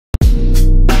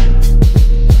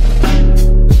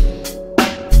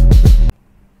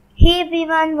Hey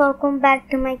everyone, welcome back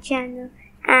to my channel,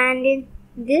 and in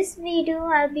this video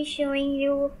I'll be showing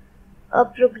you a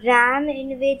program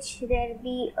in which there'll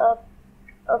be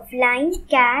a flying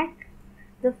cat,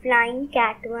 the flying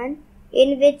cat one,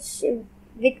 in which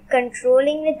with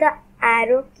controlling with the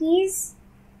arrow keys,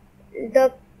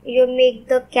 you make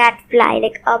the cat fly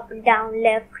like up, down,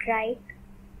 left, right,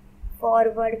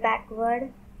 forward,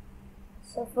 backward.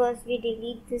 So first we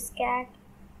delete this cat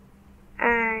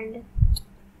and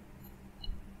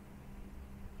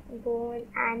go on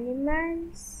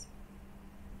animals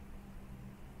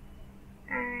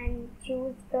and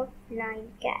choose the flying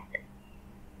cat.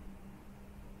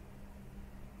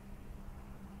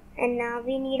 And now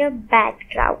we need a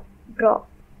backdrop. We're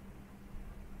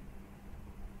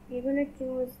gonna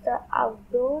choose the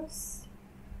outdoors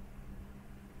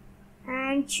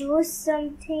and choose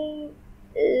something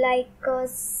like a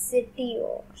city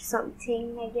or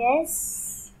something, I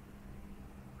guess.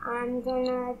 I'm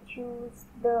gonna choose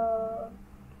the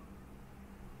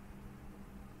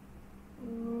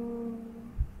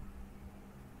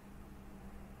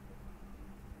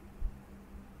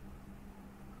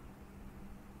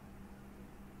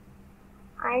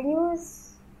I'll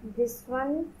use this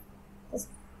one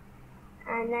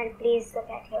and I'll place the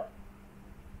cat here.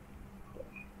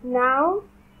 Now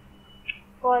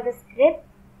for the script,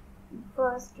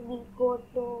 first we go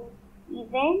to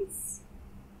events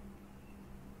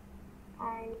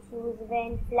and choose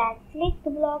when flat click the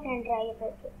block and right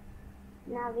click.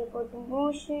 Now we go to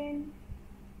motion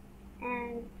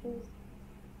and choose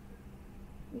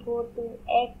go to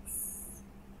X,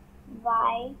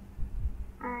 Y,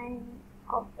 and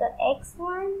of the X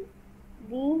one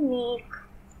we make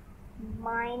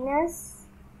minus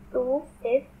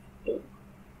 250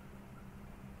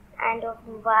 and of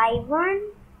Y one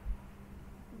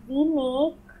we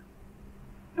make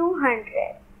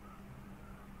 200.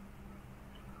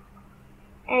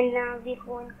 And now we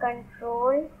go on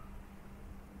control,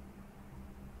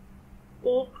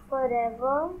 take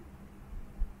forever,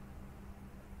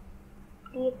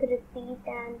 take repeat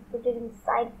and put it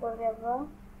inside forever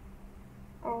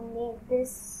and make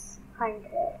this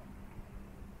 100.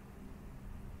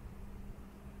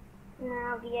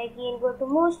 Now we again go to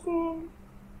motion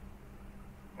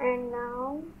and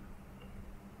now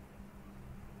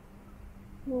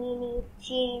we need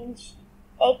change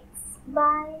X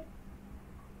by.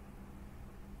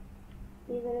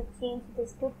 We're going to change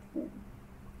this to 3.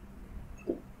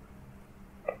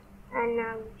 And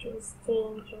now we choose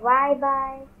change Y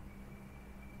by.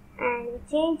 And we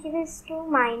change this to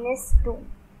minus 2.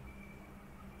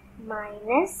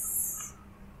 Minus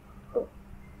 2.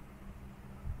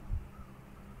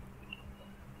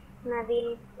 Now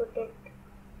we'll put it,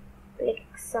 click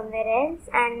somewhere else.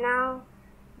 And now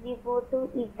we go to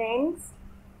events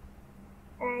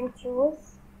and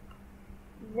choose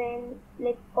when,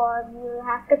 like for you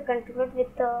have to control it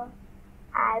with the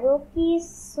arrow keys,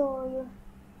 so you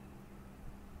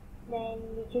then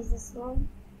we choose this one,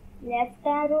 left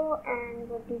arrow, and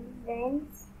go to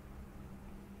events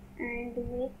and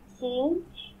we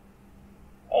change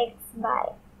X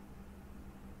by.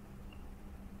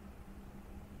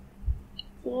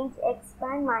 Change X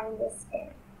by minus 10.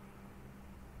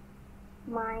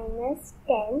 Minus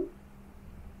 10.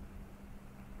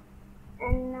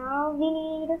 And now we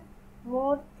need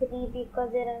more 3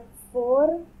 because there are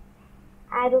 4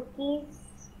 arrow keys.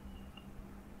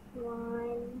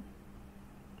 1,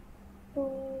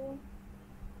 2,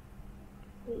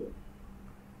 3.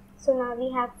 So now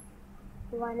we have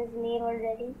one is made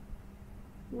already.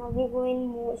 Now we go in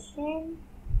motion.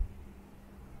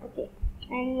 Okay.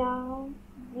 And now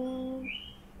we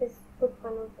just put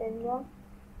one of them here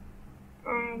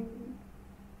and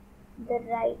the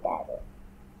right arrow.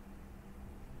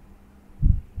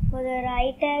 For the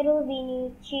right arrow, we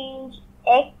need change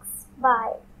X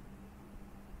by.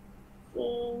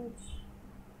 Change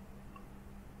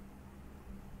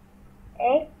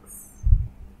X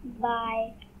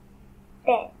by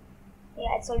 10.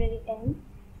 Yeah, it's already 10.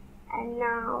 And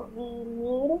now we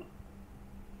need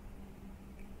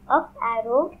up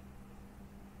arrow.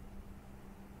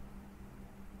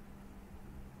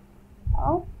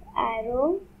 Up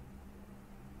arrow.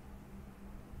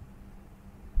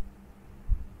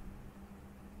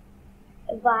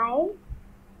 Y,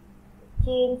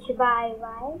 change Y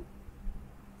by,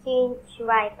 change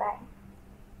Y by,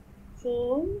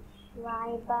 change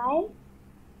Y by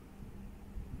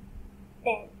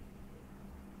 10.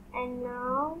 And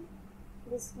now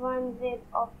this one will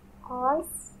of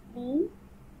course be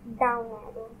down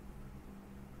arrow.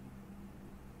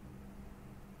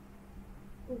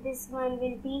 This one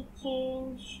will be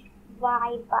change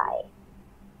Y by.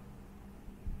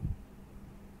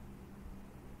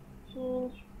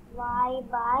 y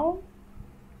by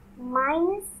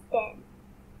minus 10.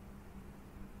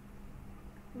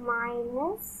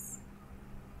 Minus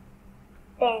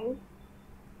 10.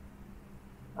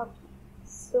 Okay,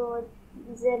 so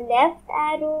the left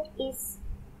arrow is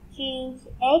change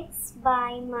x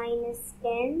by minus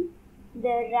 10.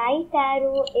 The right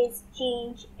arrow is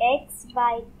change x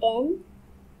by 10.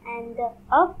 And the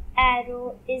up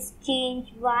arrow is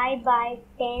change y by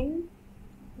 10.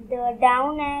 The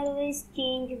down arrow is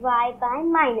change y by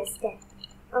minus 10.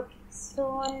 Okay,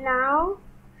 so now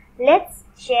let's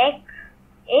check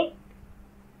it.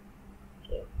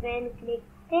 Okay, when click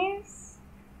this,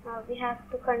 now we have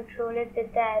to control it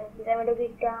with the arrow. I'm going to be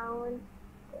down,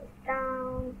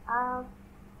 up,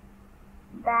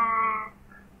 back,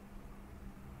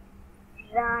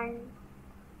 front,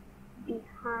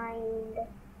 behind.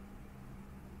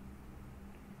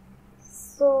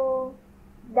 So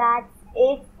that's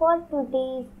it for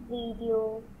today's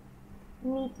video.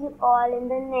 Meet you all in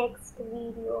the next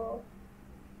video.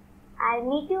 I'll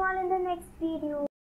meet you all in the next video.